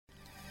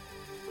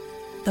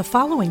The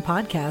following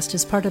podcast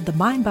is part of the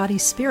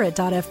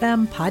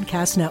MindBodySpirit.fm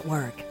podcast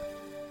network.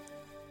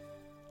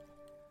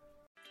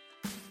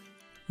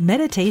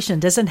 Meditation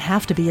doesn't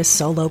have to be a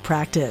solo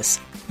practice.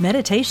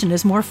 Meditation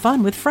is more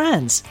fun with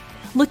friends.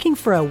 Looking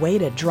for a way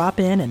to drop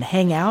in and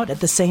hang out at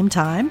the same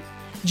time?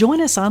 Join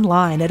us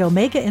online at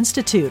Omega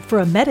Institute for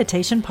a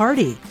meditation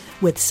party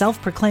with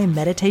self-proclaimed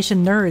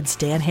meditation nerds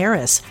Dan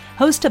Harris,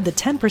 host of the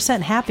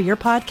 10% Happier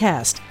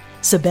podcast,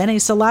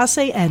 Sebene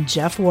Selassie, and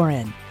Jeff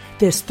Warren.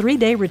 This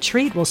 3-day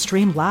retreat will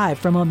stream live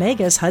from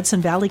Omega's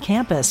Hudson Valley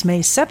campus May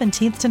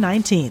 17th to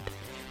 19th.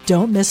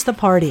 Don't miss the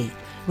party.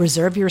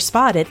 Reserve your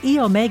spot at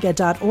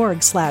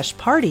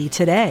eomega.org/party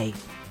today.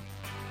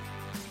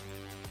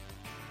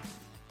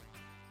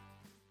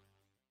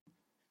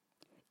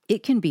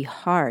 It can be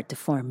hard to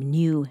form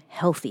new,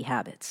 healthy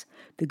habits.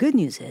 The good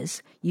news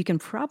is you can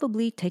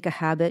probably take a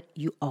habit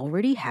you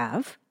already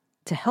have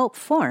to help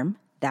form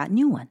that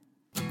new one.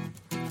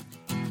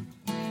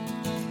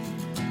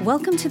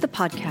 Welcome to the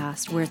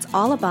podcast where it's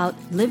all about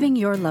living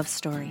your love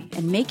story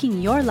and making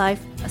your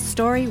life a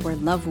story where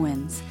love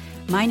wins.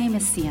 My name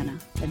is Sienna.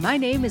 And my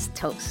name is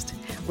Toast.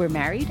 We're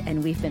married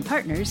and we've been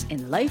partners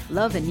in life,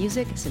 love, and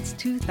music since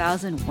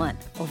 2001,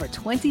 over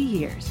 20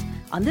 years.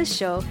 On this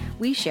show,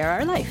 we share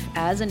our life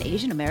as an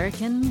Asian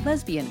American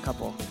lesbian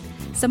couple.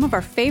 Some of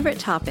our favorite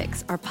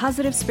topics are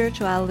positive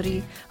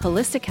spirituality,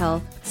 holistic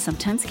health,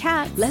 sometimes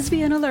cats,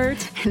 lesbian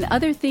alert, and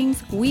other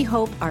things we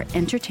hope are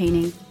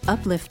entertaining,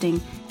 uplifting,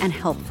 and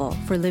helpful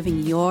for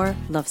living your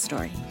love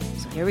story.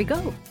 So here we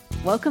go.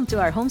 Welcome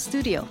to our home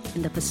studio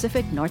in the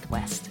Pacific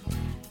Northwest.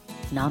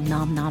 Nom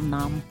nom nom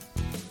nom.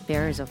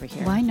 Bear is over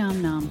here. Why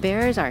nom nom?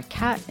 Bear is our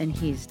cat and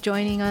he's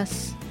joining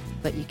us,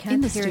 but you can't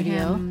in the hear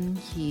studio. him.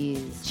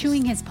 He's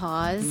chewing his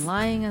paws,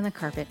 lying on the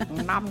carpet.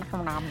 Nom nom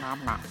nom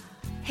nom nom.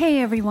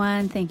 Hey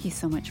everyone, thank you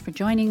so much for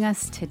joining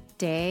us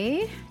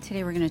today.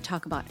 Today we're going to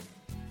talk about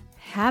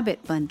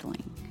habit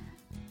bundling.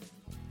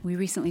 We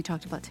recently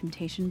talked about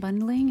temptation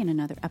bundling in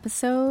another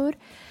episode.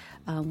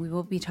 We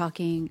will be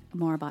talking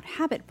more about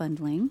habit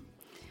bundling.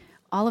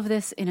 All of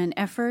this in an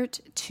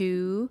effort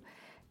to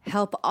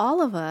help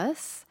all of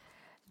us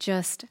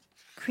just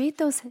create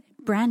those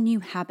brand new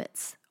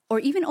habits or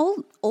even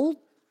old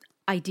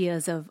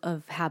ideas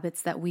of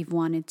habits that we've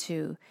wanted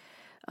to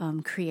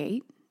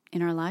create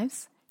in our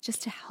lives.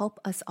 Just to help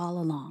us all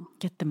along.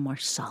 Get them more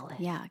solid.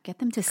 Yeah, get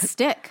them to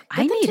stick.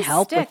 I need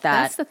help with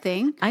that. That's the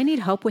thing. I need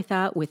help with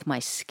that with my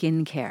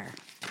skincare.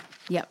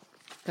 Yep.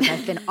 Because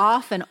I've been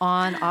off and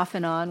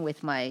on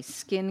with my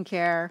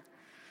skincare.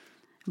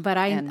 But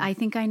I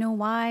think I know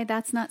why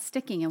that's not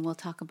sticking, and we'll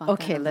talk about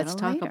that Okay, let's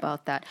talk later.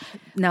 about that.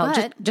 Now,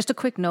 just a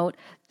quick note,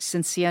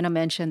 since Sienna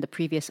mentioned the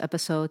previous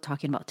episode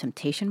talking about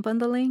temptation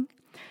bundling,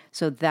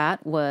 so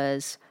that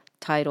was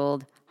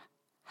titled,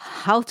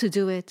 How to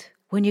Do It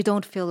When You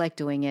Don't Feel Like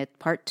Doing It,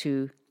 Part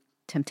 2,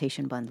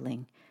 Temptation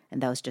Bundling.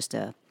 And that was just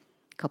a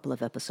couple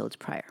of episodes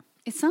prior.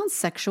 It sounds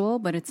sexual,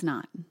 but it's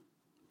not.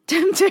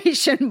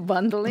 Temptation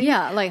bundling?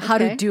 Yeah, like how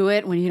to do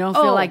it when you don't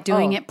feel like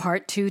doing it,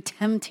 Part 2,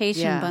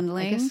 Temptation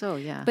bundling. I guess so,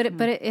 yeah. But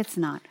it's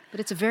not. But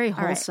it's a very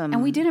wholesome Right.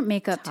 And we didn't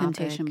make up topic.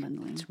 temptation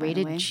bundling. It's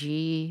rated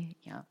G.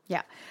 Yeah.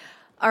 Yeah.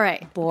 All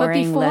right.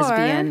 Boring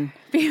lesbian.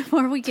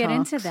 Before we get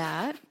talks. into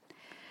that,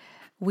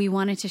 we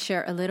wanted to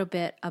share a little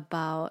bit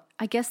about,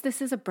 I guess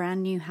this is a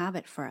brand new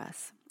habit for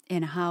us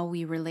in how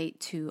we relate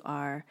to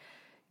our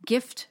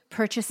gift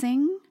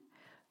purchasing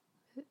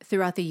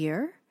throughout the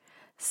year.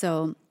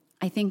 So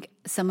I think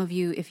some of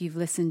you, if you've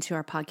listened to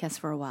our podcast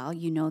for a while,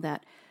 you know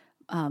that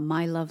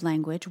my love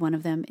language, one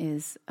of them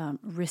is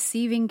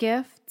receiving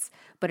gifts,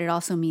 but it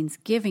also means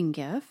giving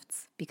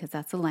gifts because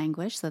that's a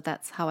language. So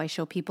that's how I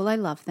show people I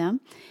love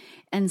them.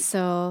 And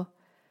so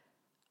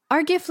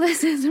our gift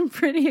list is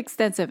pretty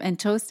extensive. And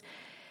Toast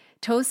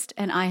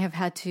and I have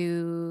had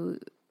to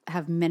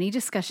have many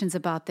discussions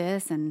about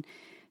this and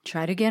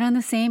try to get on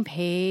the same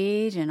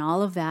page and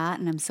all of that.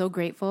 And I'm so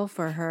grateful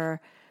for her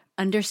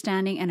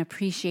understanding and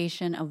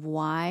appreciation of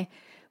why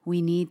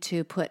we need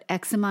to put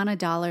X amount of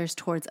dollars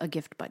towards a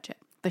gift budget.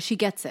 But she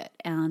gets it.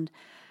 And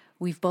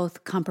we've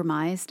both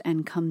compromised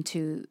and come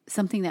to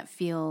something that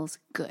feels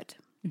good.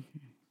 Mm-hmm.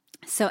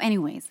 So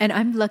anyways. And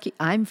I'm lucky.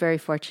 I'm very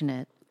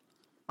fortunate,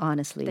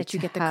 honestly. That you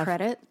get the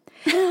credit?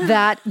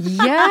 That,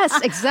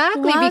 yes,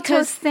 exactly. Wow,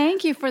 because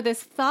thank you for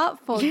this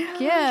thoughtful gift.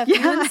 Yeah, You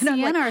and and I'm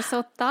Sienna like, are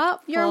so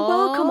thoughtful. You're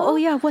welcome. Oh,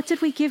 yeah. What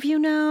did we give you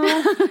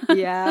now?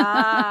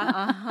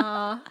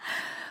 Yeah.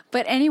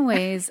 But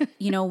anyways,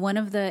 one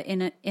of the,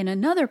 in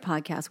another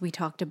podcast, we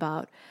talked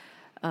about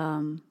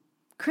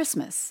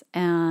Christmas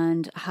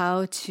and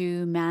how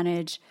to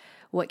manage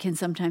what can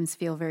sometimes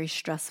feel very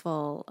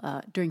stressful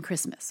during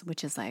Christmas,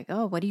 which is like,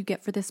 oh, what do you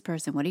get for this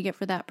person? What do you get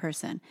for that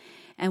person?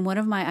 And one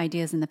of my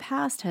ideas in the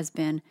past has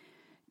been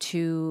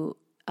to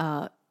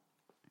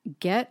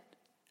get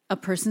a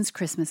person's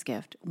Christmas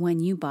gift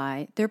when you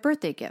buy their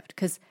birthday gift.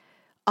 Because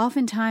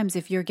oftentimes,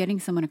 if you're getting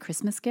someone a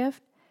Christmas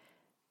gift,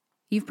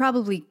 you've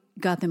probably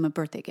got them a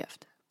birthday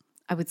gift,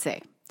 I would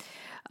say.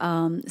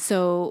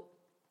 So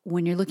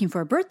when you're looking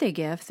for a birthday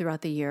gift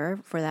throughout the year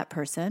for that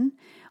person,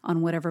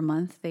 on whatever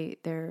month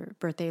their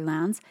birthday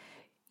lands,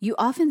 you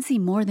often see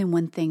more than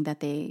one thing that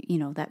they,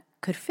 that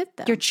could fit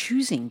them. You're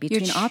choosing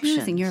between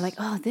options. You're like,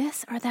 oh,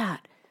 this or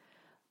that.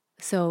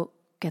 So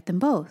get them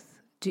both.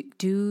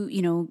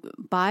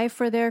 Buy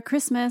for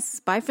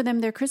them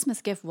their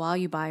Christmas gift while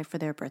you buy for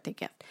their birthday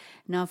gift.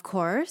 Now, of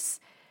course,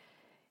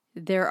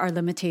 there are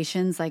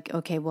limitations like,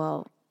 okay,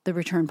 well, the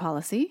return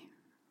policy,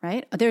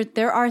 right?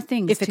 There are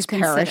things if it's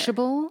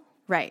perishable.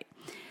 Right.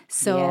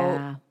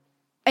 So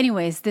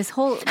anyways, this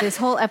whole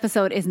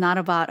episode is not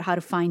about how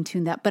to fine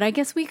tune that, but I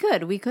guess we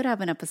could have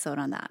an episode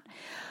on that.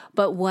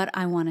 But what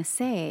I want to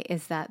say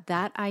is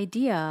that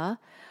idea,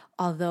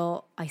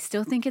 although I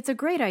still think it's a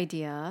great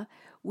idea,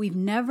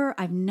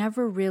 I've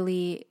never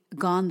really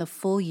gone the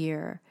full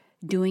year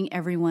doing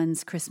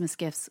everyone's Christmas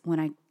gifts when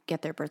I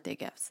get their birthday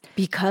gifts.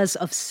 Because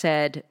of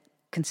said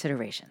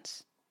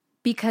considerations.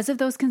 Because of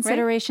those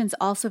considerations,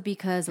 right? Also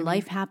because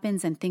life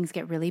happens and things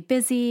get really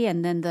busy,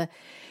 and then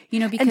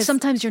because and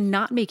sometimes you're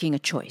not making a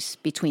choice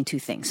between two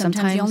things.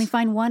 Sometimes you only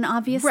find one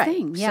obvious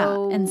thing. Yeah.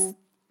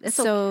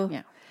 So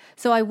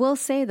I will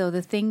say though,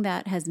 the thing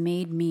that has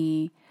made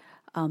me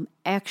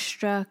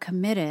extra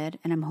committed,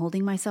 and I'm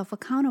holding myself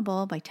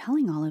accountable by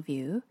telling all of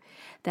you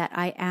that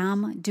I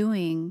am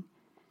doing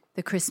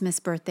the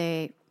Christmas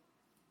birthday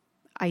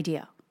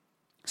idea.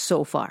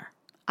 So far.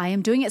 I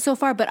am doing it so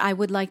far, but I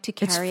would like to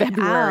carry it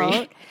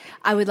out.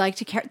 I would like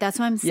to carry. That's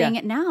why I'm saying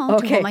it now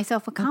to hold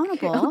myself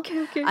accountable.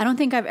 Okay. I don't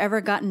think I've ever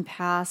gotten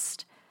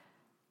past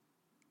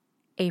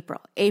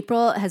April.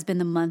 April has been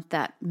the month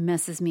that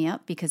messes me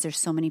up because there's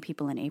so many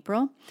people in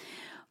April.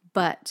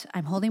 But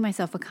I'm holding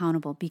myself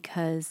accountable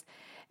because,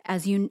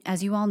 as you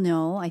all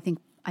know, I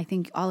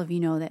think all of you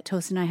know that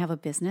Toast and I have a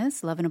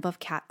business, Love and Above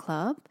Cat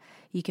Club.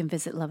 You can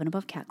visit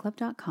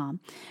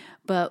loveandabovecatclub.com.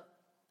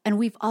 And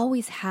we've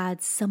always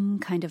had some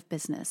kind of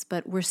business,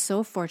 but we're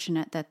so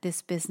fortunate that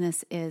this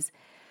business is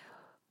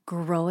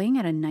growing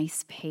at a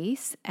nice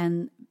pace.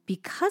 And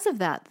because of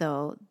that,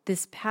 though,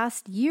 this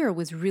past year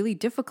was really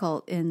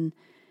difficult in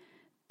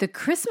the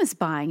Christmas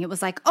buying. It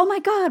was like, oh my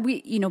God,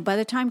 by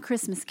the time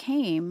Christmas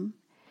came,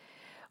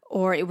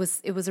 or it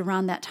was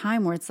around that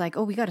time where it's like,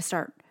 oh, we got to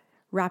start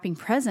wrapping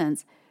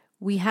presents.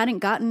 We hadn't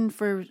gotten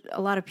for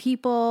a lot of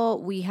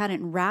people. We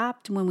hadn't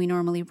wrapped when we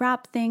normally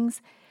wrap things.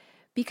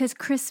 Because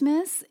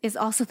Christmas is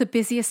also the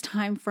busiest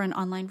time for an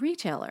online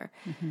retailer.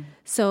 Mm-hmm.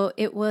 So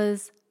it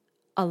was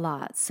a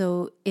lot.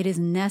 So it is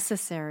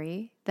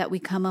necessary that we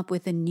come up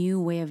with a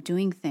new way of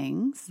doing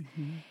things.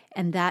 Mm-hmm.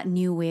 And that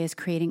new way is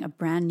creating a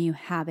brand new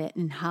habit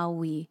in how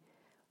we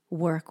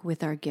work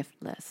with our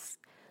gift lists.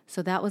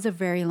 So that was a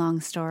very long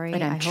story.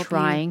 But I'm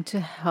trying to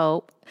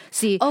help.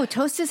 See,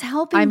 Toast is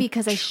helping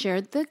because I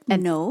shared the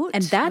note.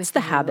 And that's the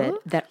habit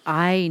that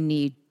I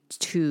need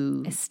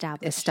to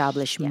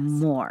establish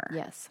more.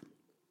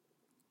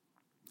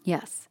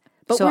 Yes.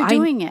 But we're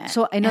doing it.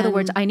 So in other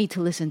words, I need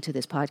to listen to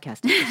this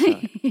podcast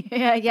episode.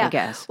 Yeah. I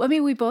guess. Well,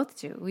 we both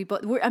do.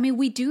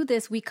 We do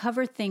this. We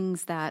cover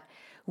things that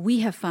we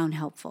have found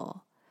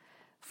helpful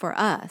for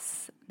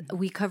us.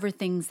 We cover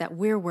things that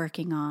we're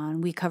working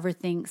on. We cover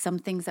some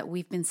things that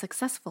we've been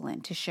successful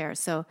in to share.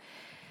 So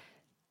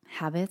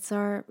habits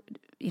are,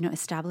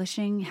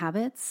 establishing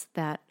habits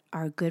that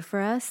are good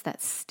for us,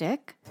 that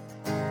stick.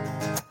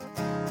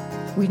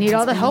 We need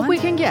all the help we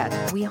can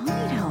get. We all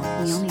need help.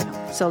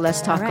 So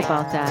let's talk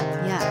about that.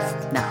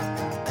 Yes. Now.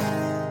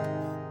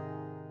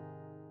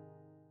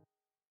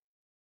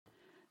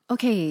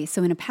 Okay,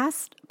 so in a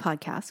past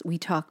podcast, we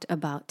talked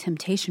about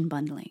temptation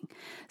bundling.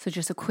 So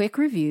just a quick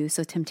review.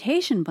 So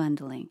temptation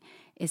bundling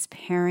is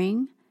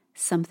pairing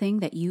something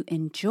that you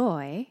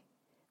enjoy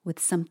with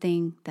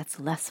something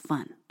that's less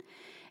fun.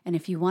 And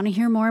if you want to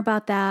hear more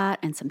about that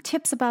and some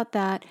tips about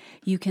that,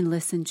 you can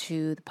listen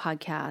to the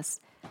podcast,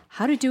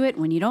 How to Do It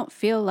When You Don't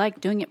Feel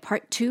Like Doing It,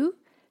 Part 2,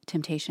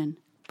 Temptation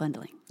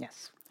Bundling.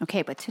 Yes.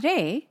 Okay, but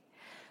today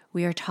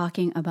we are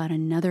talking about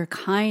another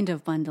kind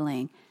of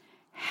bundling,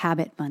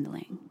 habit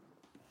bundling,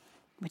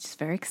 which is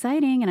very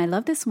exciting. And I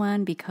love this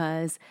one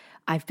because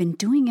I've been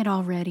doing it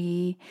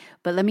already.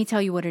 But let me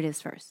tell you what it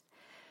is first.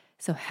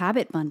 So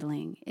habit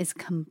bundling is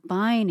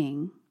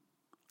combining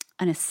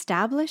an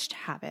established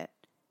habit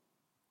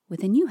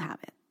with a new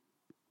habit.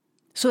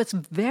 So it's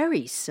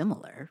very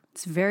similar.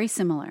 It's very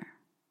similar.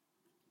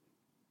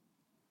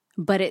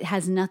 But it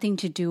has nothing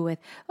to do with,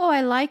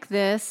 I like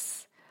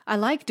this. I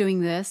like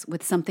doing this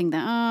with something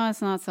that,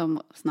 it's not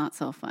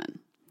so fun.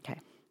 Okay.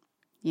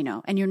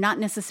 And you're not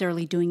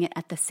necessarily doing it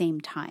at the same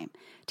time.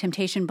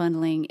 Temptation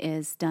bundling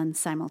is done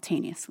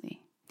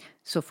simultaneously.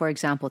 So for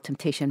example,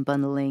 temptation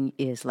bundling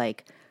is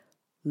like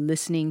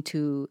listening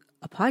to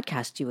a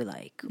podcast you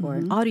like or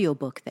an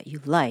audiobook that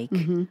you like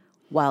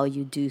while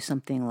you do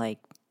something like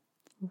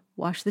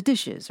wash the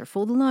dishes or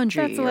fold the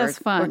laundry. That's less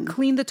fun. Or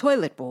clean the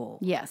toilet bowl.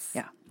 Yes.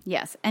 Yeah.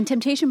 Yes. And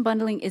temptation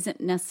bundling isn't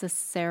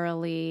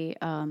necessarily,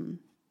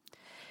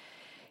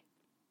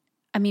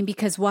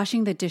 because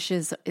washing the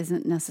dishes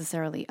isn't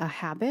necessarily a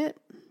habit.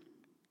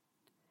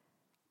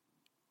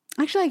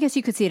 Actually, I guess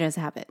you could see it as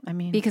a habit.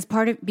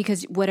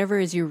 Because whatever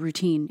is your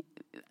routine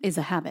is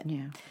a habit.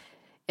 Yeah.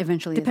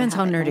 eventually Depends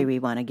how the habit, nerdy right? we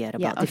want to get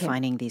about okay.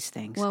 defining these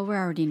things. Well, we're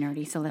already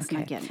nerdy, so let's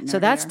not get nerdier. So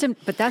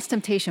that's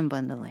temptation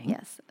bundling.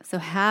 Yes. So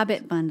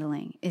habit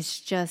bundling is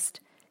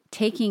just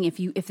taking,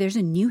 if there's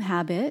a new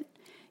habit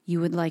you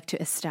would like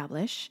to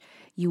establish,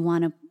 you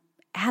want to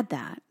add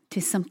that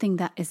to something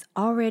that is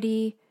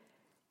already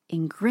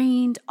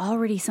ingrained,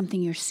 already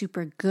something you're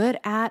super good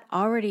at,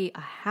 already a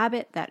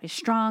habit that is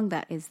strong,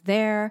 that is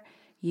there.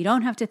 You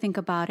don't have to think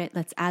about it.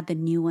 Let's add the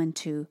new one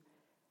to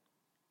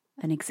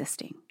an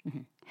existing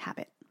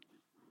habit.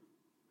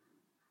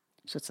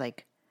 So it's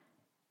like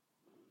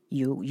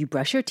you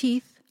brush your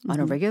teeth on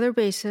a regular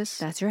basis.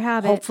 That's your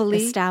habit.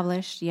 Hopefully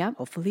established. Yep.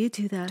 Hopefully you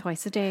do that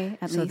Twice a day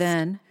at least. So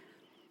then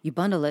you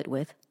bundle it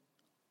with,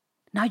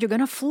 now you're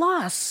going to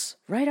floss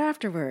right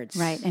afterwards.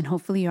 Right. And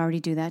hopefully you already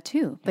do that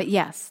too. But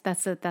yes,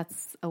 that's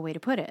a way to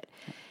put it.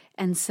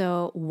 And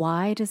so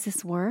why does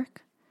this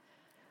work?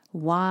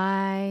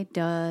 Why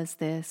does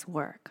this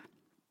work?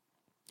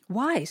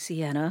 Why,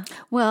 Sienna?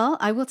 Well,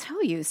 I will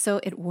tell you. So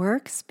it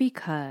works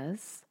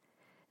because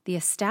the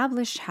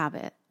established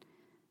habit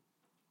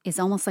is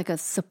almost like a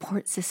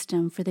support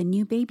system for the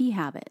new baby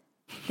habit,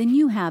 the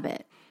new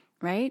habit,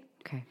 right?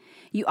 Okay.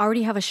 You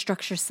already have a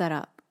structure set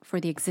up for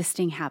the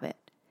existing habit.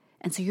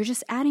 And so you're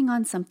just adding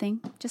on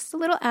something, just a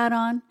little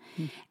add-on,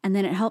 and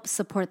then it helps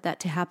support that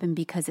to happen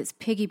because it's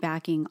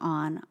piggybacking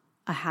on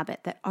a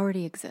habit that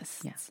already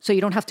exists. Yes. So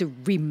you don't have to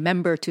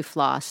remember to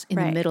floss in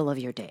the middle of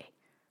your day.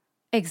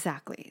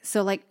 Exactly.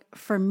 So like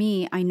for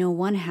me, I know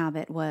one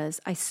habit was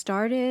I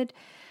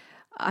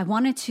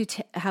wanted to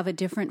have a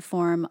different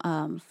form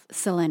of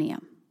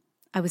selenium.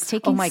 I was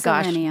taking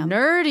selenium. Gosh,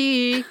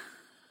 nerdy.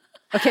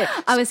 Okay,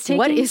 I was taking.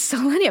 What is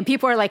selenium?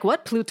 People are like,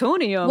 what?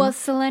 Plutonium? Well,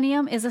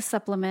 selenium is a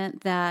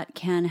supplement that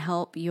can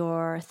help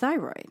your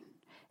thyroid.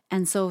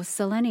 And so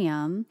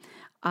selenium,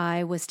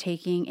 I was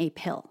taking a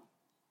pill.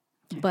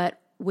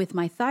 But with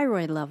my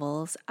thyroid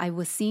levels, I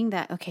was seeing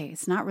that, okay,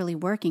 it's not really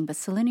working, but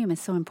selenium is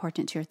so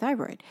important to your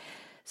thyroid.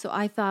 So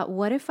I thought,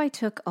 what if I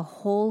took a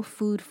whole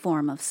food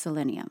form of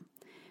selenium,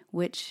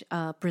 which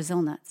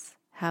Brazil nuts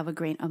have a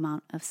great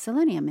amount of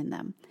selenium in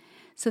them.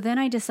 So then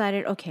I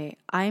decided, okay,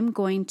 I'm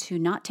going to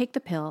not take the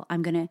pill.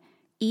 I'm going to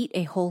eat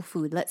a whole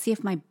food. Let's see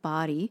if my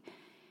body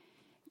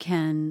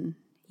can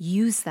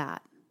use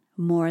that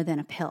more than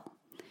a pill.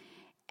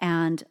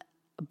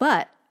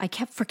 But I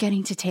kept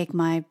forgetting to take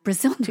my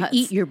Brazil nuts. To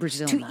eat your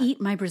Brazil nuts. To eat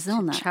my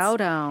Brazil nuts. Chow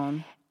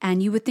down.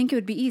 And you would think it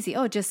would be easy.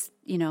 Oh, just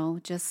eat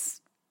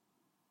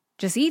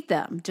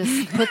them.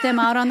 Just put them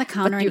out on the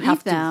counter and eat them.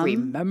 But you have to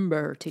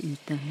remember to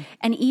eat them.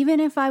 And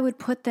even if I would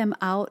put them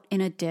out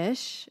in a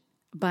dish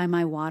by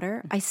my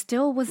water, I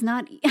still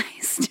wasn't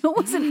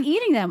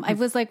eating them. I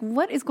was like,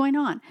 what is going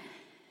on?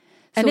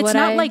 And it's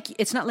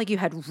not like you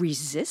had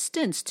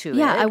resistance to it.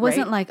 Yeah, I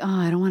wasn't right? like, oh,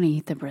 I don't want to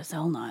eat the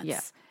Brazil nuts. Yeah.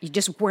 You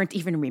just weren't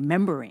even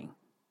remembering.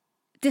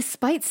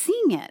 Despite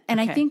seeing it. And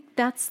I think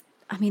that's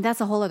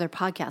a whole other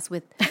podcast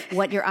with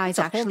what your eyes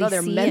actually see. It's a whole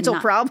other mental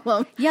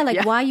problem.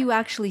 Yeah, why you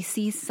actually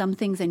see some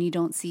things and you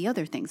don't see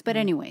other things. But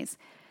anyways.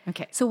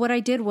 Okay. So what I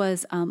did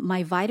was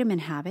my vitamin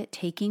habit,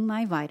 taking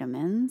my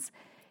vitamins,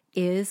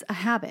 is a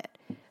habit.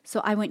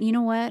 So I went, you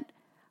know what?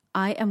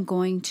 I am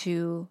going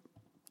to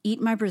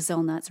eat my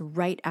Brazil nuts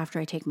right after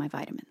I take my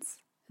vitamins.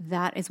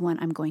 That is when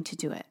I'm going to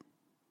do it.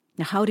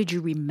 Now, how did you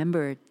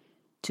remember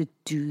to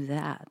do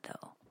that,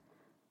 though?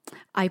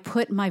 I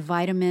put my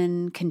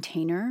vitamin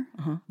container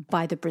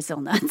by the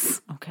Brazil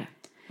nuts. Okay.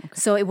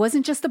 So it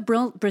wasn't just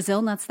the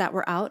Brazil nuts that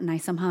were out, and I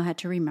somehow had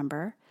to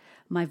remember.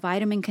 My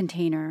vitamin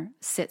container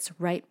sits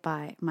right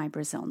by my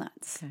Brazil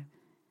nuts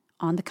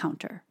on the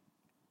counter.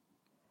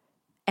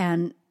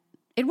 And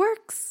it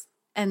works.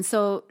 And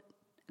so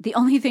the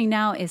only thing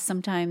now is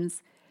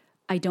sometimes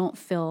I don't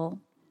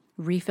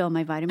refill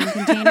my vitamin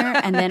container.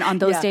 And then on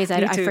those days,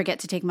 I forget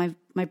to take my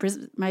I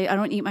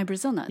don't eat my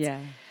Brazil nuts. Yeah.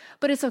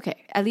 But it's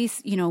okay. At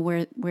least,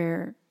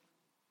 we're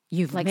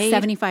you've like made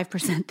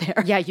 75%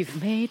 there. Yeah, you've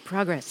made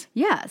progress.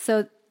 Yeah.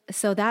 So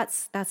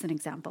that's one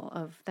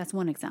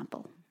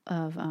example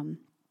of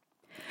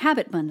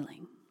habit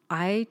bundling.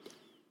 I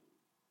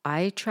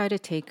try to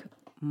take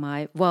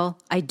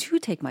I do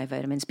take my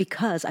vitamins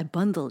because I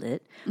bundled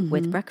it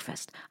with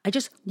breakfast. I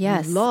just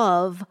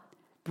love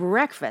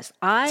breakfast.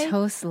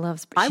 Toast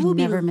loves breakfast. I will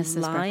never be misses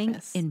lying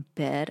breakfast. in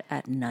bed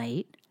at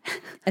night.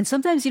 And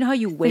sometimes, you know how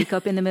you wake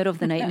up in the middle of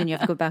the night and then you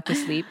have to go back to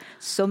sleep?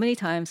 So many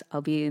times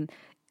I'll be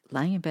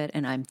lying in bed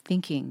and I'm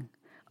thinking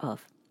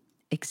of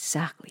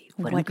exactly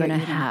what I'm going to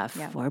have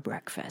for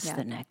breakfast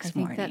the next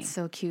morning. I think that's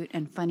so cute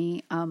and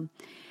funny. And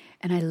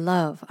I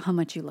love how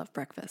much you love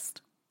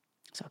breakfast.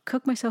 So I'll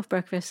cook myself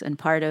breakfast, and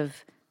part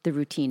of the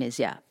routine is,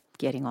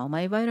 getting all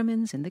my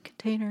vitamins in the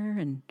container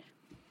and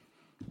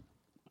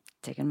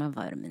taking my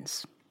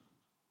vitamins.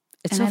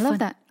 It's and so I love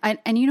fun.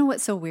 that. And you know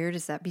what's so weird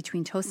is that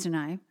between Toast and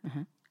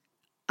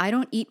I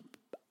don't eat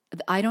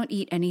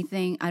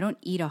anything. I don't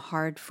eat a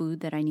hard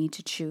food that I need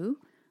to chew.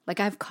 Like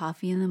I have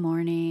coffee in the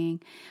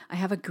morning. I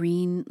have a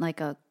green,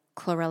 like a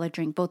chlorella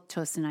drink. Both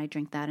Toast and I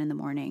drink that in the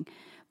morning.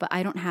 But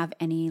I don't have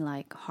any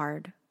like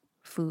hard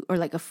food or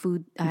like a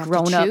food I have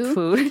grown to chew up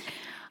food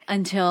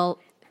until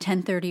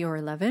 10:30 or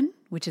 11,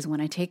 which is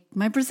when I take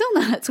my Brazil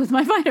nuts with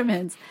my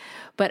vitamins.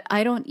 But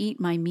I don't eat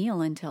my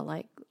meal until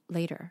like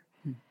later.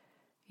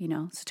 You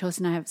know, so Toast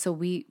and I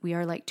we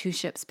are like two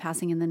ships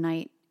passing in the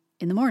night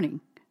in the morning.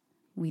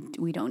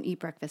 We don't eat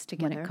breakfast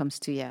together. When it comes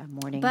to,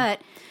 morning.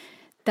 But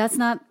that's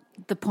not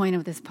the point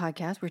of this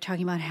podcast. We're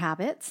talking about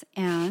habits.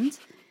 And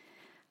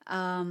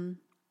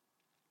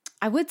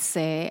I would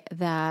say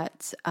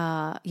that,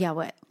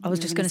 what? I was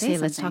just going to say,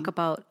 let's talk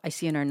about, I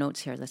see in our notes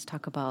here, let's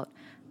talk about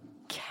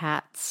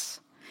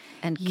cats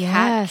and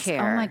cat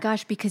care. Oh my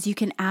gosh, because you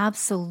can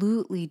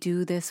absolutely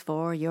do this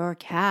for your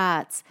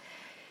cats.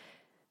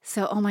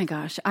 So, oh my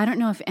gosh, I don't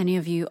know if any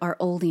of you are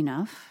old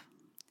enough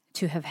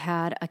to have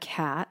had a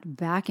cat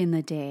back in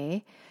the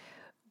day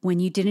when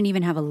you didn't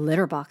even have a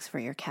litter box for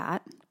your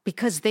cat.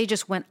 Because they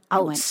just went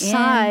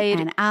outside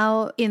and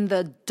out in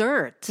the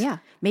dirt. Yeah.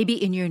 Maybe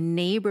in your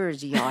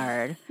neighbor's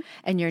yard.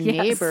 And your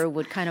neighbor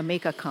would kind of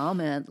make a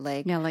comment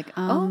like,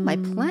 oh, my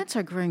plants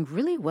are growing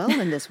really well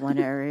in this one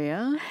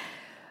area.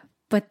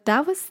 But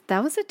that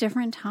was a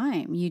different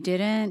time.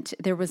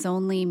 There was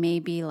only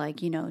maybe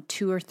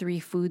 2 or 3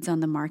 foods on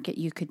the market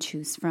you could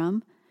choose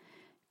from.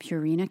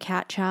 Purina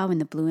cat chow in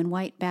the blue and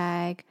white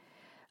bag.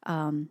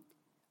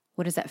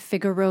 What is that?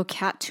 Figaro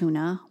cat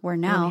tuna, where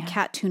now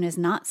cat tuna is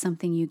not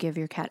something you give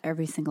your cat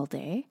every single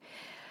day.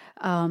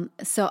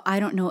 So I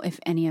don't know if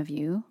any of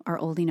you are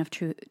old enough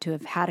to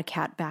have had a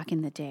cat back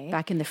in the day.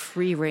 Back in the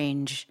free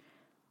range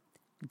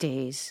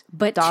days.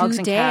 But dogs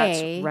today, and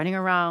cats running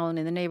around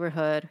in the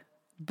neighborhood.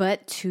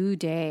 But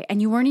today,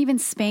 and you weren't even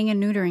spaying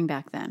and neutering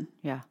back then.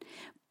 Yeah.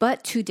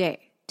 But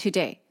today,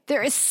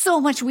 there is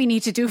so much we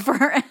need to do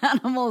for our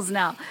animals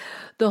now.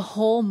 The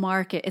whole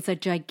market, it's a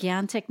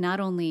gigantic, not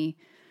only,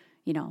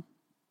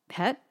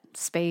 pet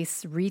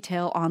space,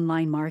 retail,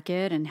 online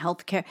market, and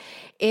healthcare.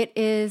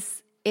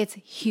 It's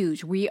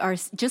huge. We are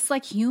just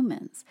like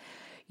humans,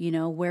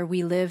 where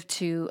we live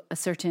to a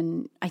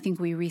certain, I think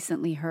we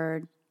recently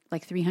heard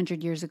like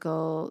 300 years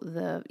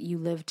ago, you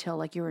lived till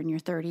like you were in your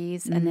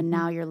 30s, and then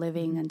now you're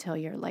living until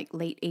you're like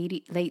late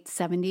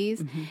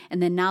 70s.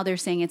 And then now they're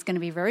saying it's going to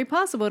be very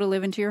possible to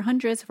live into your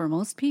hundreds for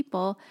most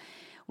people.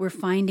 We're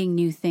finding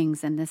new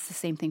things, and this is the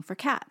same thing for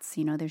cats.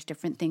 There's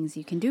different things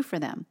you can do for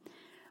them.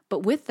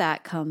 But with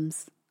that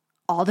comes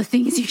all the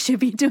things you should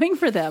be doing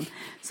for them.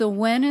 So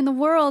when in the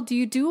world do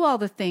you do all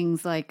the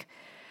things like,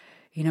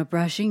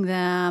 brushing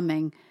them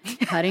and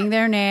cutting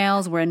their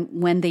nails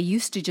when they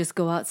used to just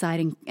go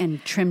outside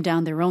and trim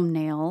down their own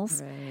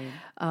nails,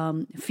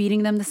 right.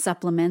 Feeding them the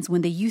supplements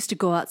when they used to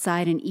go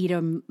outside and eat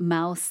a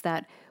mouse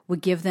that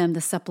would give them the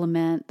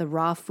supplement, the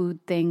raw food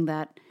thing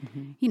that,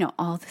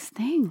 all these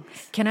things.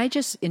 Can I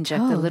just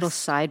inject a little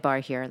sidebar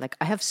here? Like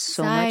I have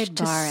so much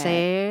to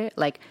say,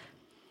 like,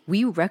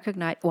 we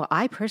recognize, well,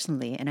 I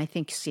personally, and I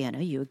think,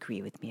 Sienna, you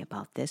agree with me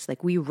about this,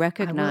 like we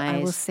recognize.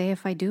 I will say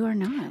if I do or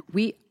not.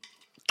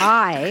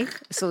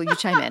 So you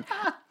chime in.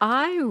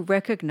 I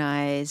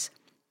recognize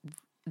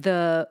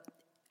the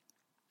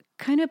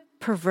kind of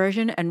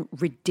perversion and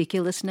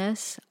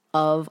ridiculousness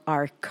of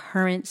our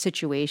current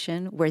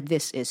situation where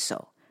this is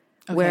so.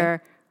 Okay.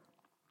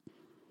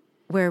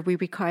 Where we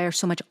require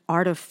so much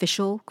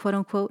artificial, quote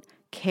unquote,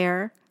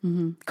 care,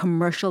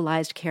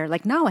 commercialized care.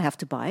 Like now I have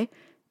to buy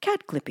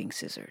cat clipping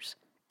scissors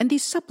and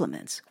these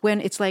supplements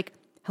when it's like,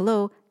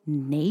 hello,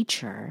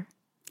 nature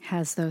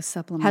has those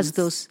supplements, has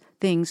those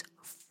things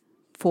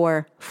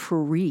for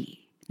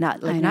free.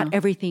 Not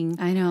everything.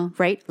 I know.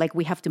 Right? Like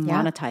we have to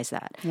monetize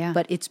that. Yeah.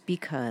 But it's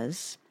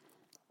because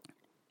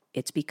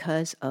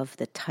of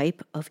the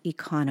type of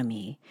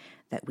economy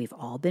that we've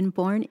all been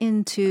born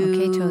into.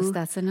 Okay, Toast,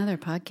 that's another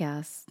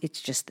podcast.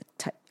 It's just the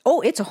type. Oh,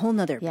 it's a whole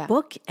nother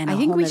book and I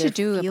think we should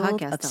do a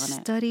podcast on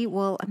it. Study.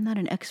 Well, I'm not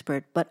an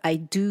expert, but I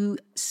do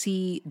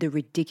see the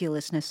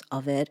ridiculousness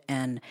of it,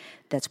 and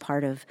that's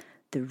part of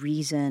the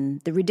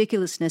reason. The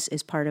ridiculousness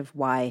is part of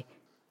why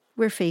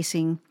we're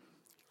facing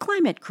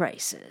climate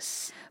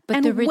crisis, but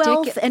and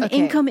wealth and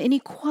income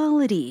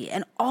inequality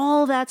and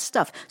all that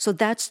stuff. So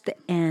that's the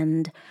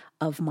end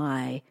of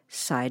my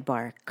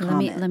sidebar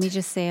comment. Let me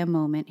just say a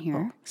moment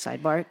here.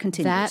 Sidebar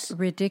continues. That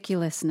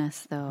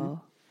ridiculousness,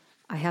 though,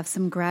 I have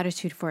some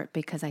gratitude for it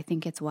because I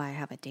think it's why I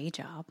have a day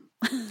job.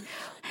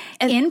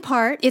 And in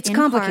part, it's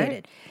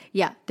complicated.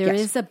 There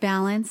is a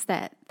balance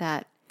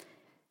that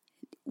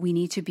we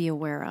need to be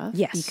aware of.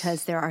 Yes.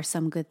 Because there are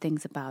some good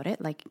things about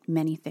it, like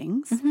many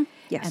things.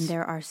 Yes. And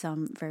there are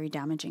some very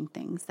damaging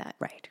things that,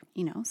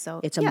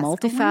 so it's a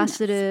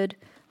multifaceted,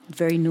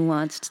 very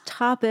nuanced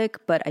topic,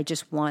 but I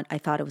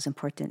thought it was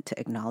important to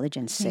acknowledge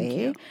and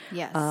say,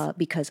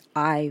 because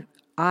I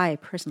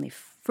personally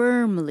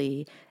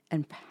firmly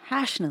and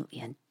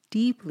passionately and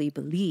deeply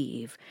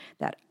believe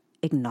that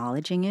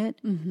acknowledging it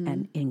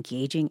and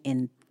engaging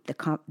in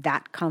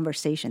that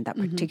conversation, that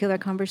particular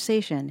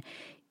conversation,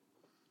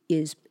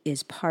 is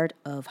part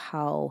of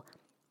how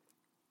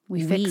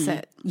we fix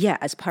it. Yeah,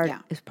 as part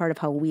of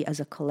how we, as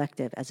a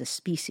collective, as a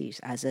species,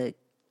 as a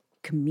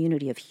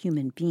community of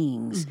human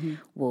beings,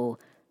 will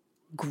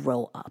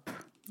grow up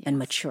and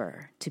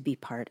mature to be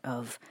part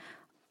of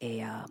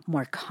a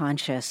more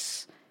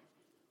conscious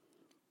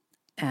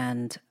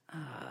and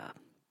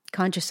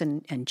conscious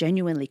and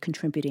genuinely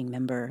contributing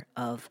member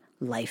of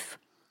life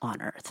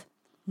on Earth.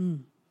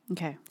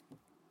 Okay.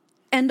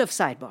 End of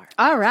sidebar.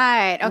 All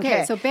right.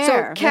 Okay. So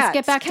Bear. So let's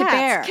get back to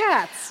Bear.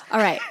 Cats. All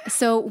right.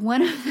 So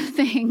one of the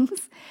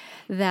things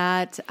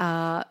that,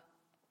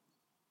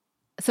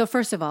 so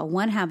first of all,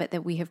 one habit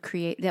that we have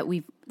created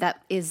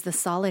that is the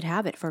solid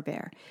habit for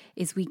Bear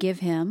is we give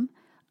him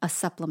a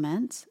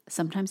supplement,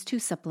 sometimes 2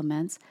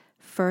 supplements,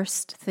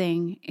 first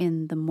thing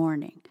in the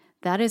morning.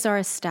 That is our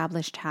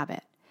established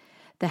habit.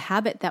 The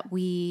habit that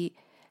we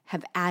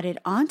have added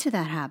onto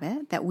that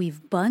habit, that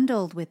we've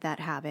bundled with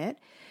that habit,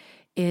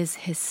 is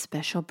his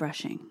special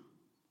brushing.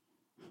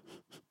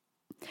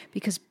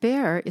 Because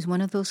Bear is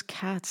one of those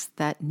cats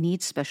that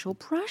needs special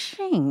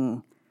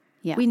brushing.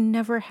 Yeah. We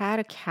never had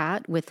a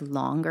cat with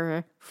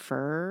longer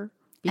fur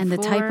before. And the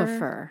type of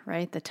fur,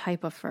 right? The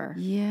type of fur.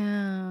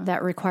 Yeah.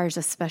 That requires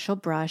a special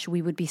brush.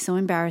 We would be so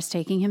embarrassed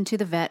taking him to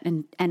the vet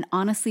and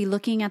honestly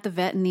looking at the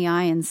vet in the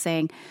eye and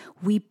saying,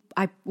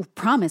 I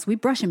promise we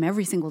brush him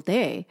every single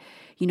day,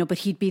 but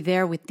he'd be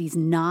there with these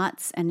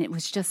knots, and it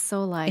was just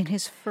so like in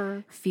his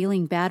fur,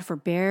 feeling bad for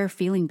Bear,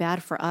 feeling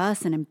bad for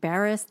us and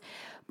embarrassed.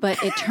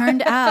 But it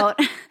turned out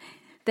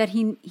that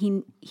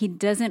he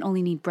doesn't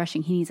only need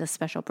brushing, he needs a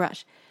special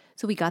brush.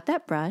 So we got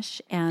that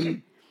brush,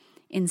 and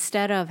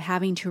instead of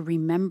having to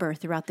remember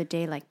throughout the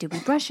day, like, did we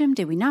brush him?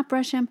 Did we not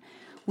brush him?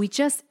 We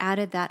just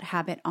added that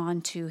habit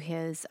onto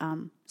his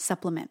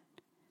supplement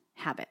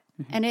habit.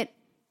 And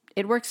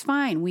it works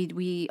fine.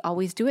 We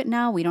always do it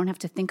now. We don't have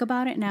to think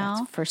about it now.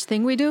 That's the first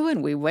thing we do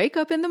when we wake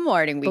up in the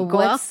morning. We go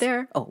out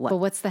there. Oh, what? But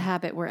what's the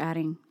habit we're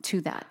adding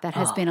to that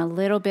has been a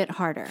little bit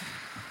harder?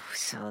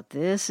 So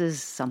this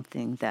is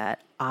something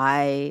that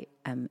I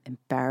am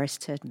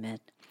embarrassed to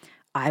admit.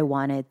 I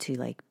wanted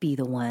to be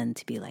the one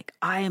to be like,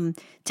 I am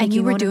taking. And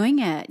you were doing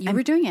it. You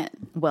were doing it.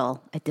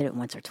 Well, I did it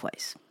once or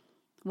twice.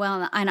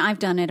 Well, and I've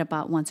done it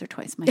about once or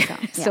twice myself.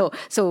 Yeah.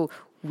 So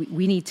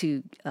we need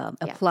to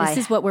apply.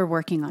 This is what we're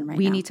working on right now.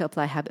 We need to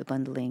apply habit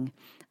bundling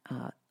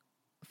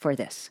for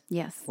this.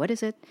 Yes. What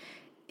is it?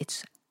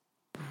 It's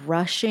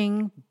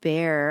brushing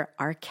Bear,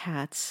 our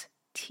cat's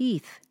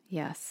teeth.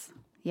 Yes.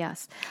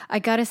 Yes. I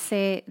got to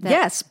say that.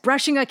 Yes,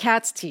 brushing a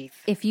cat's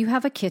teeth. If you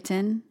have a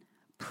kitten,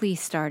 please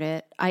start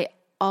it. I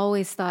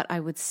always thought I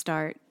would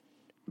start,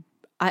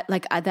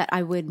 that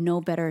I would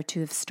know better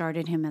to have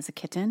started him as a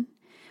kitten.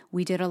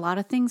 We did a lot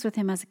of things with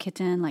him as a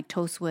kitten, like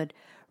Toast would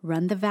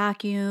run the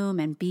vacuum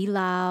and be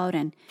loud,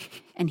 and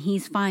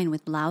he's fine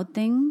with loud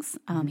things.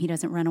 He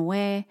doesn't run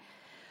away,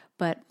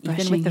 but even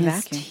brushing with the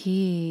his vacuum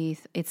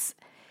teeth, it's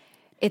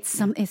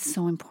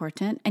so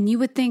important. And you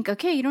would think,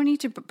 okay, you don't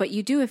need to, but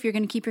you do if you're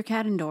going to keep your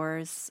cat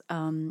indoors.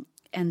 And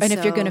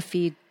if you're going to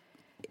feed,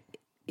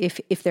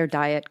 if their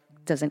diet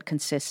doesn't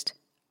consist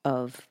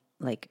of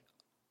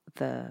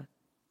the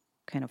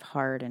kind of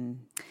hard, and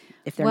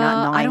if they're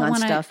not gnawing on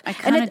stuff. I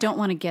kind of don't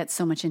want to get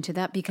so much into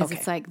that because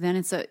it's like, then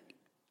it's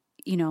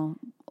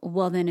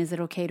then is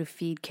it okay to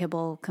feed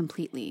kibble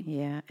completely?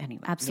 Yeah,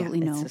 anyway. Absolutely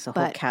no. It's a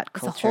whole cat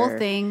culture it's a whole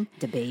thing.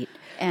 Debate.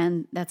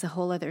 And that's a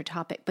whole other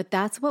topic. But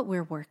that's what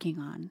we're working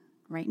on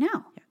right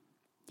now.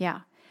 Yeah.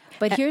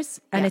 But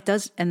it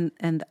does, and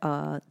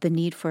the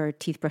need for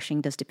teeth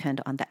brushing does depend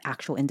on the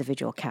actual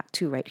individual cat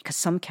too, right? Because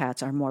some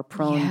cats are more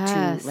prone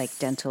to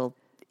dental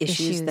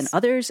issues than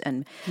others.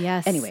 And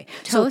yes. Anyway.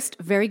 Toast,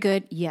 very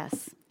good.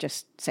 Yes.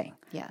 Just saying.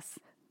 Yes.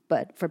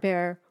 But for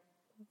Bear,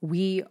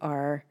 we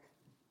are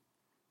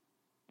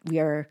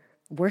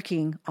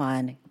working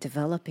on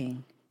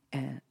developing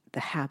the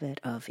habit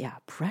of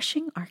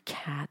brushing our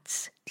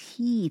cat's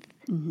teeth.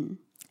 Mm-hmm.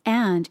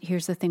 And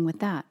here's the thing with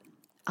that.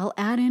 I'll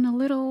add in a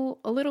little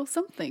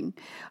something.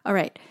 All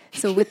right.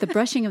 So with the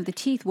brushing of the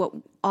teeth,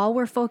 all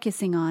we're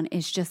focusing on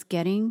is just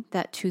getting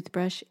that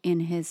toothbrush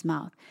in his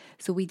mouth.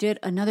 So we did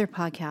another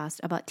podcast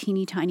about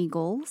teeny tiny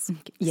goals.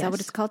 Is that what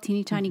it's called?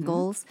 Teeny tiny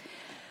goals.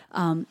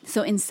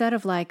 So instead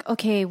of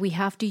we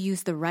have to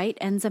use the right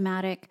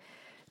enzymatic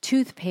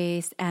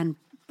toothpaste and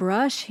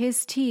brush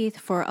his teeth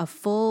for a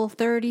full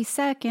 30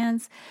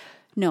 seconds.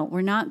 No,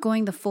 we're not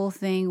going the full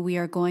thing. We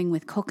are going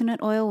with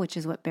coconut oil, which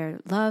is what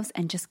Bear loves,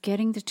 and just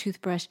getting the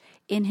toothbrush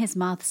in his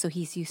mouth so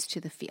he's used to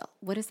the feel.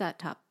 What is that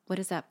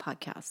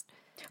podcast?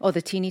 Oh,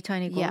 the teeny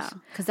tiny goals? Yeah,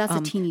 because that's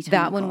a teeny tiny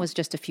That one was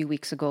just a few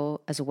weeks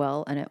ago as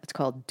well, and it's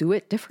called Do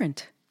It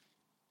Different,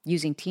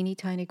 using teeny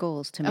tiny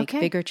goals to make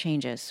bigger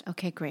changes.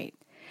 Okay, great.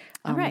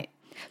 All right.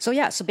 So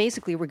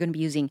basically we're going to be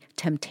using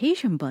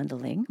temptation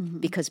bundling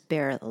because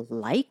Bear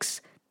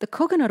likes the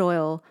coconut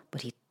oil,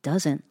 but he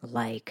doesn't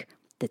like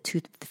the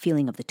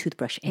feeling of the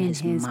toothbrush in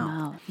his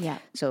mouth. Yeah.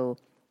 So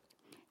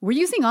we're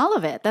using all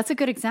of it. That's a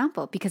good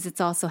example because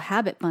it's also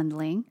habit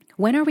bundling.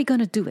 When are we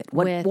going to do it?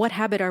 What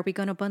habit are we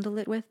going to bundle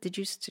it with? Did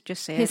you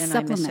just say his it and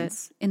supplements I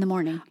missed it? in the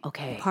morning.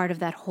 Okay. Part of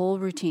that whole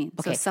routine.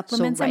 Okay. So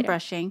supplements and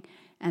brushing,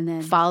 and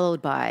then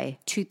followed by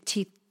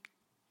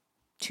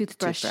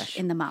toothbrush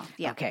in the mouth.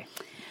 Yeah. Okay.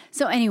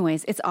 So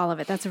anyways, it's all of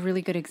it. That's a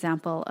really good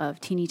example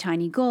of teeny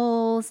tiny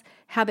goals,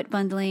 habit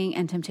bundling,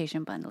 and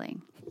temptation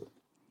bundling.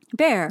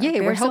 Bear. Yay,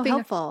 Bear's we're helping. So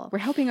helpful. We're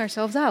helping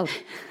ourselves out.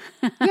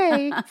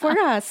 Yay for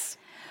us.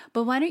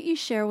 But why don't you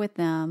share with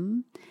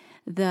them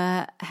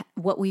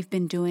what we've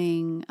been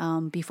doing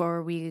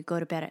before we go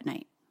to bed at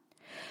night?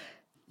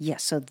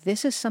 Yes, so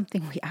this is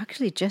something we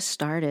actually just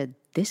started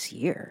this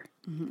year.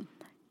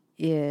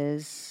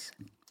 Is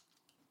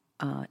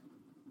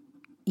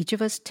each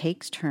of us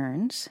takes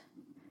turns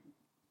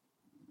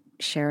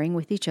sharing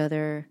with each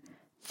other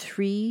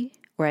 3,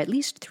 or at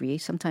least 3.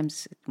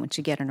 Sometimes once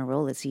you get on a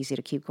roll, it's easy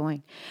to keep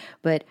going.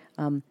 But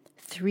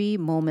 3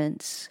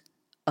 moments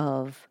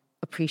of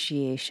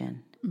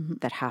appreciation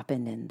that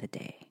happened in the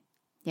day.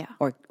 Yeah.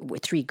 Or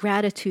 3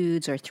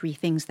 gratitudes, or 3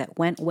 things that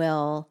went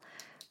well.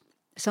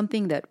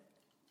 Something that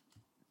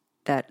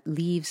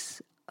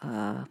leaves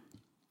a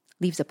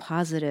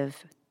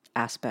positive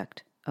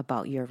aspect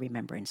about your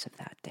remembrance of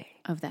that day.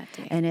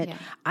 And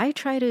I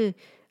try to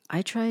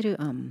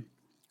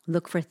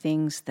look for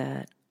things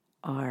that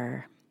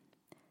are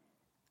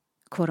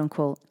quote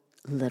unquote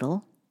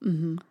little.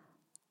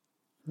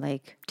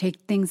 Like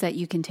take things that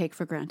you can take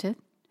for granted.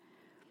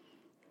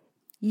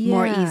 Yeah,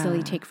 more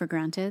easily take for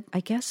granted. I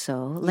guess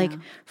so. Like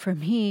for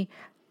me,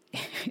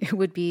 it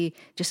would be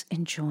just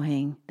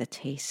enjoying the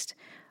taste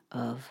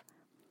of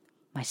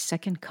my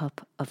second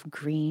cup of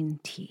green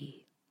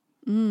tea.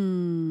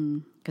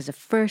 Because the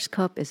first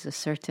cup is a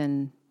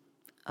certain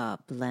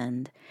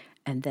blend.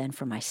 And then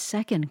for my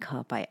second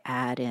cup, I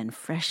add in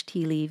fresh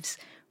tea leaves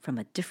from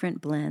a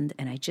different blend.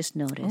 And I just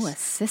noticed... Oh, a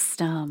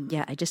system.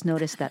 Yeah, I just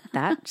noticed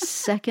that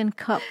second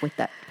cup with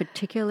that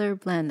particular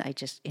blend, I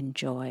just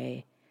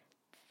enjoy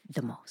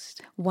the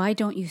most. Why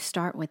don't you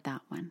start with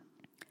that one?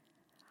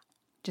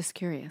 Just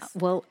curious.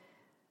 Well,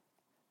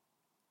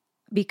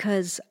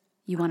 because...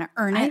 You want to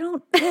earn it? I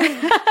don't...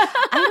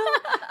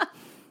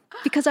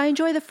 Because I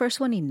enjoy the first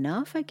one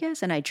enough, I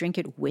guess, and I drink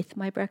it with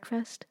my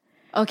breakfast.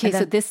 Okay,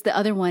 so the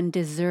other one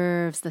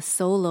deserves the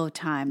solo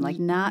time, like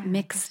not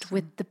mixed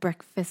with the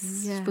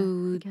breakfast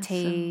food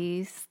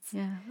tastes. So.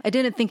 Yeah, I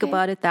didn't think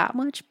about it that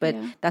much, but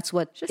that's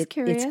what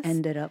it's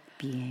ended up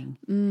being.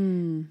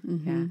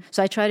 Yeah.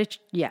 So I try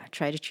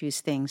to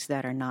choose things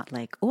that are not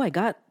like, oh, I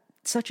got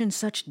such and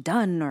such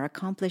done or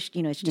accomplished.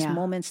 You know, it's just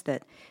moments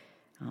that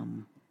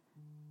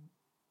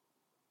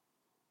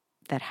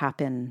that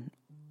happen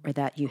or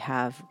that you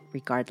have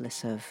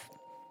regardless of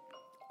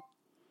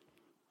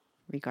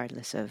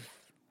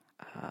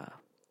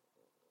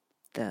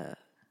the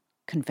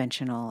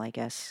conventional, I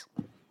guess,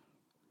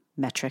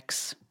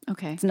 metrics.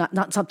 Okay. It's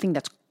not something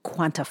that's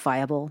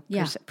quantifiable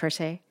per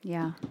se.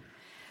 Yeah.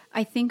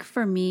 I think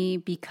for me,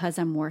 because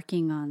I'm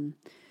working on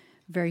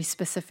very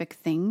specific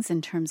things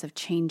in terms of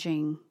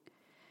changing,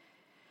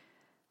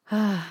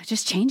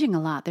 just changing a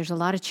lot. There's a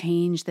lot of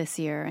change this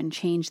year and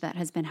change that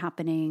has been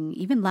happening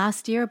even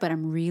last year, but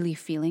I'm really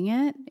feeling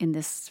it in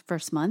this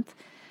first month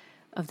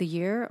of the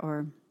year,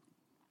 or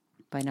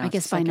by now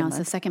it's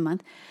the second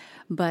month.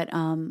 But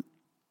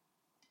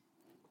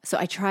so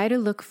I try to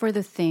look for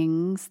the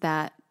things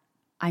that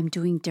I'm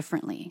doing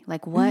differently.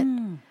 Like what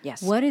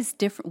is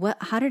different?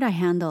 How did I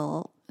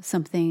handle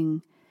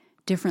something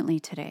differently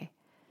today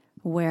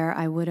where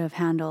I would have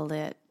handled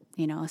it,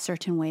 a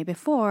certain way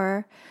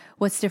before?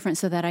 What's different,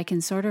 so that I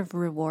can sort of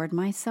reward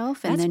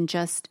myself and then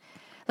just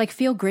like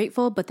feel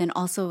grateful, but then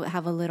also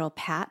have a little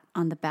pat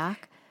on the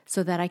back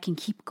so that I can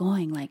keep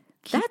going. Like,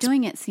 keep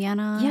doing it,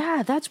 Sienna.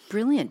 Yeah, that's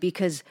brilliant,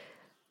 because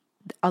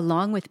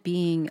along with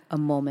being a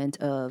moment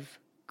of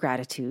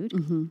gratitude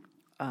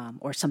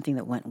or something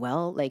that went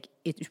well, like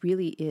it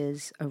really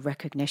is a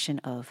recognition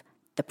of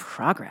the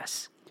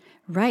progress.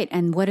 Right.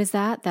 And what is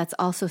that? That's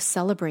also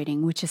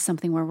celebrating, which is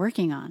something we're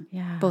working on.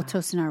 Yeah. Both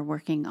Toast and I are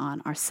working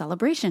on our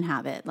celebration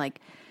habit, like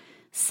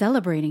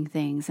celebrating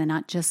things and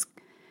not just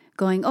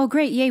going, oh,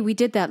 great, yay, we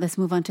did that. Let's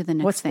move on to the next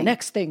thing. What's the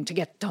next thing to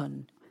get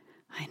done?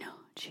 I know.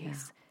 Jeez. Yeah.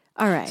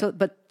 All right. So,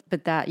 but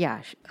that,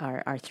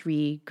 our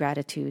 3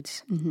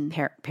 gratitudes,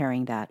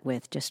 pairing that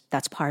with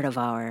that's part of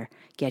our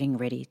getting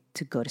ready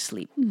to go to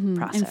sleep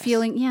process.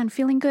 And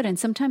feeling good. And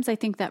sometimes I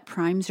think that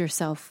primes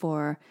yourself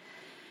for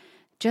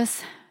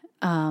just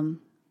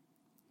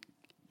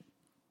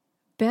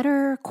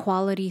better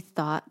quality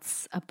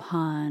thoughts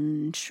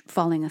upon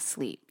falling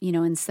asleep,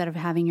 instead of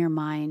having your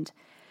mind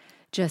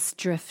just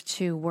drift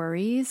to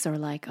worries or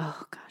like,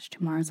 oh gosh,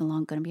 tomorrow's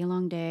going to be a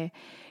long day.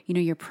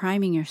 You're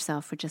priming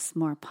yourself for just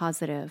more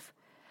positive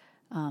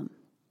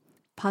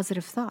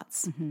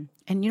thoughts. Mm-hmm.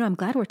 And, I'm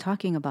glad we're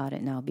talking about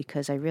it now,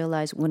 because I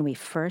realized when we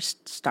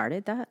first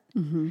started that,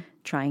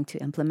 trying to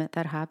implement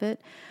that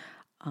habit,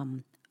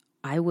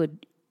 I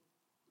would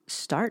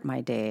start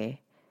my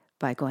day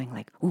by going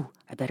like, ooh,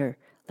 I better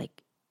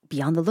like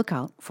be on the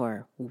lookout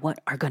for what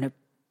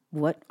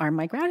are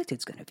my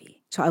gratitudes going to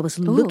be. So I was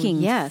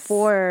looking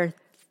for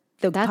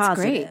the That's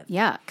positive. Great.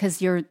 Yeah.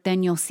 Cause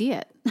then you'll see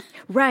it.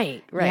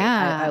 Right.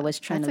 Yeah, I was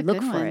trying to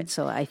look for it.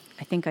 So I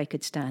think I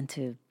could stand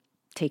to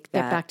take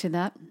that. Get back to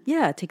that.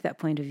 Yeah. Take that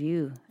point of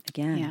view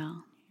again.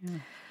 Yeah.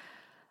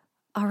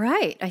 All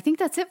right. I think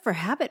that's it for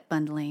habit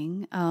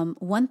bundling.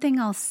 One thing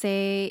I'll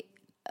say,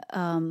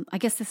 I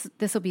guess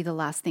this will be the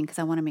last thing, because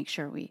I want to make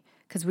sure we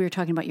because we were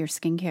talking about your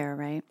skincare,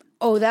 right?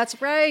 Oh,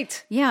 that's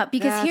right. Yeah,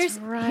 because That's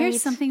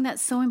here's something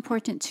that's so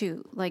important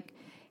too. Like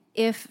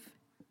if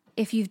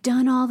you've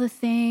done all the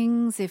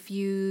things, if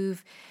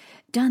you've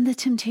done the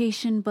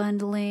temptation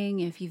bundling,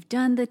 if you've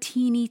done the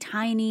teeny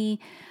tiny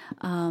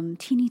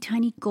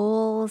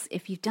goals,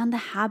 if you've done the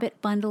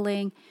habit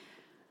bundling,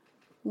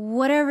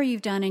 whatever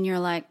you've done and you're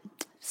like,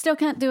 still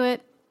can't do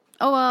it.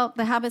 Oh, well,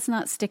 the habit's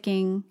not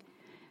sticking.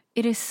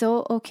 It is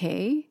so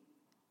okay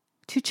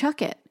to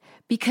chuck it,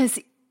 because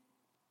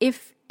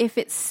if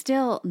it's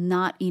still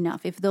not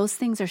enough, if those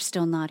things are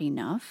still not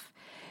enough,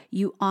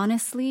 you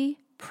honestly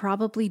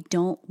probably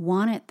don't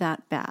want it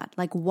that bad.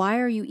 Like, why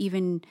are you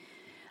even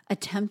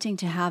attempting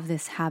to have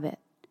this habit?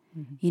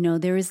 Mm-hmm. You know,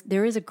 there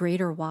is a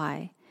greater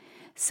why.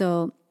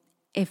 So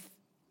if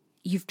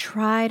you've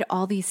tried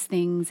all these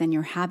things and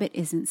your habit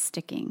isn't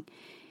sticking,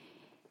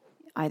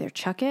 either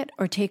chuck it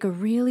or take a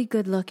really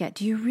good look at,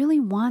 do you really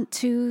want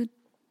to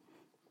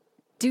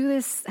do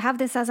this, have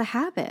this as a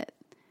habit?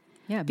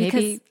 Yeah,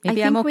 maybe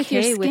I'm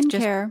okay with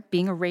just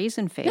being a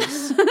raisin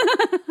face.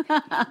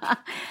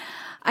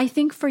 I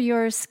think for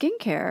your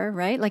skincare,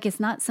 right? Like,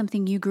 it's not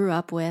something you grew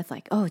up with,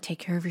 like, oh, take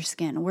care of your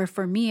skin. Where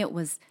for me, it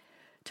was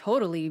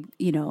totally,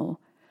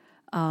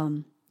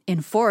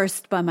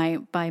 enforced by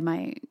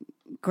my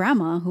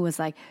grandma, who was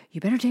like,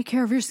 you better take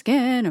care of your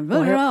skin and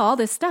all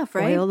this stuff,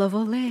 right? Oil of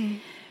Olay.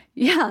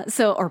 Yeah.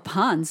 So, or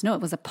Pond's. No,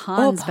 it was a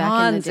Pond's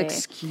back in the day.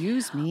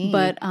 Excuse me.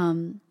 But,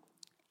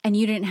 and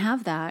you didn't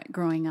have that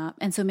growing up.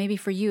 And so maybe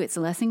for you, it's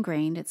less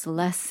ingrained, it's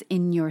less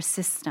in your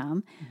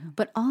system,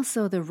 but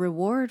also the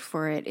reward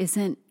for it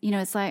isn't,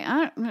 it's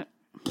like,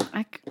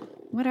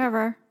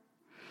 whatever.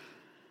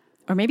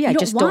 Or maybe I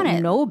just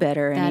don't know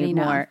better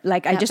anymore.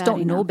 Like, I just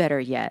don't know better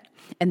yet.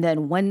 And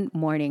then one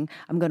morning,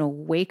 I'm going to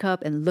wake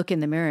up and look in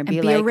the mirror and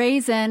be like, a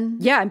raisin.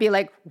 Yeah, and be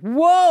like,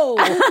 whoa,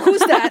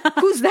 who's that?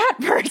 Who's that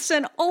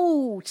person?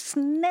 Oh,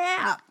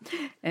 snap.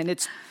 And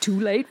it's too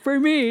late for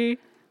me.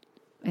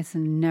 It's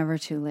never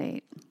too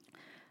late.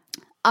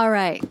 All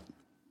right.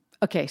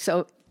 Okay,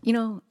 so,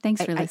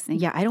 thanks for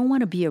listening. I don't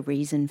want to be a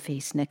raisin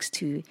face next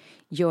to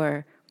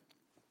your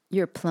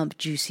plump,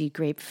 juicy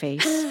grape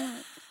face.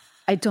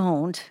 I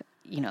don't.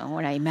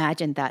 When I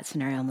imagine that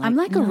scenario, I'm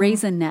like a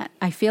raisinette.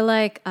 I feel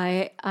like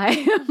I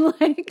am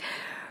like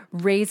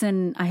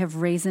raisin. I have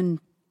raisin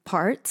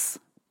parts,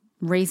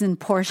 raisin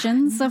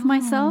portions of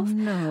myself.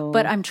 No.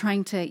 But I'm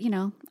trying to,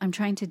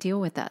 deal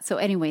with that. So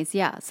anyways,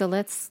 yeah. So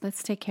let's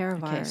take care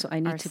of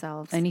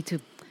ourselves.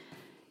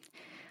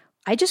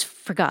 I just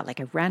forgot,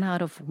 like, I ran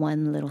out of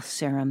one little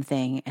serum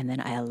thing, and then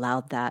I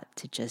allowed that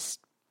to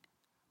just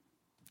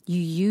You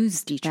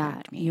used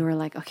detract that. me. You were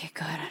like, okay,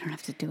 good. I don't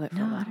have to do it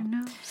for a while.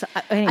 No. So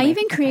anyway, I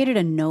even created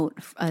a note,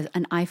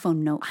 an iPhone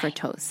note for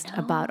Toast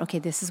about, okay,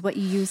 this is what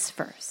you use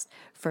first.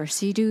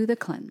 First, you do the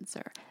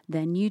cleanser.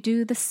 Then you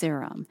do the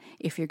serum.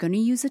 If you're going to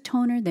use a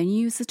toner, then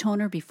you use the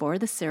toner before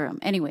the serum.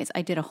 Anyways,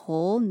 I did a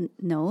whole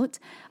note.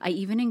 I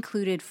even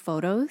included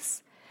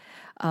photos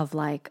of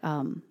like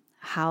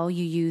how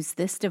you use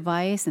this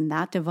device and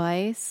that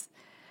device.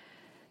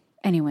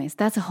 Anyways,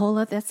 that's a whole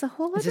other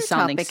topic. This is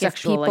sounding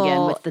sexual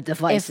again with the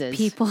devices. If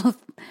people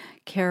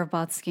care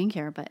about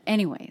skincare. But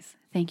anyways,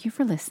 thank you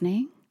for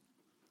listening.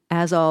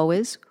 As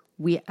always,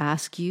 we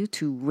ask you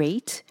to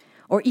rate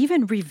or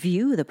even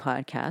review the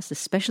podcast,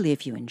 especially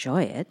if you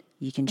enjoy it.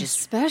 You can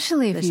just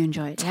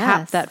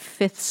tap that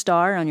 5th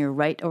star on your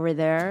right over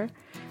there.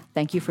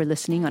 Thank you for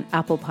listening on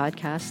Apple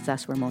Podcasts.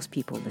 That's where most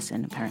people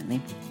listen,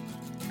 apparently.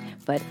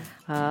 But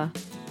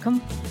come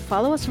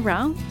follow us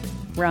around.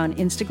 We're on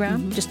Instagram.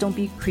 Mm-hmm. Just don't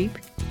be a creep.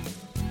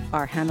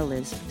 Our handle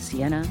is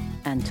Sienna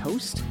and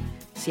Toast.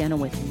 Sienna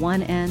with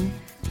one N.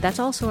 That's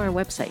also our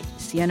website,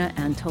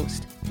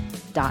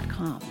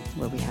 siennaandtoast.com,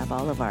 where we have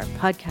all of our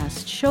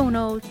podcast show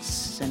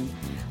notes and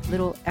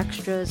little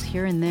extras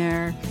here and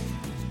there.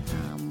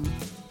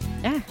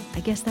 I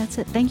guess that's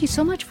it. Thank you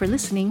so much for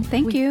listening.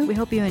 Thank you. We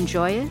hope you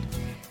enjoy it.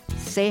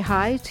 Say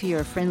hi to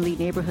your friendly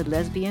neighborhood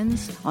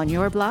lesbians on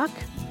your block.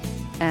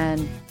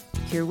 And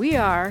here we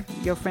are,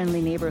 your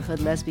friendly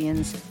neighborhood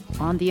lesbians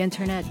on the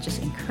internet,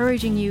 just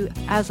encouraging you,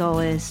 as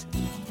always,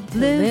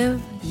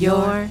 live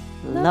your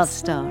love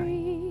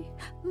story.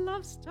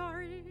 Love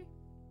story.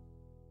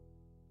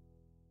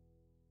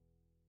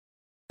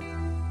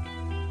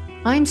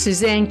 I'm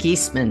Suzanne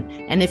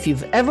Giesman, and if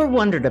you've ever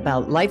wondered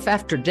about life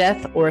after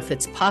death or if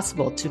it's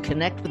possible to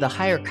connect with a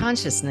higher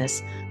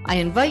consciousness, I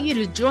invite you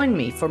to join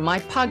me for my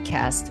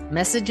podcast,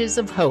 Messages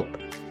of Hope.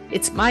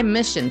 It's my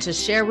mission to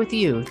share with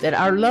you that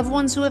our loved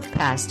ones who have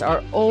passed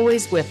are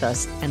always with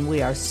us, and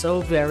we are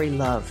so very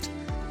loved.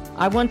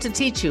 I want to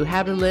teach you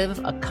how to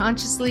live a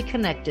consciously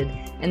connected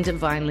and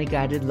divinely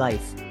guided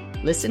life.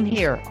 Listen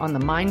here on the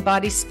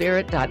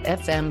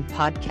mindbodyspirit.fm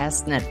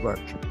podcast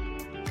network.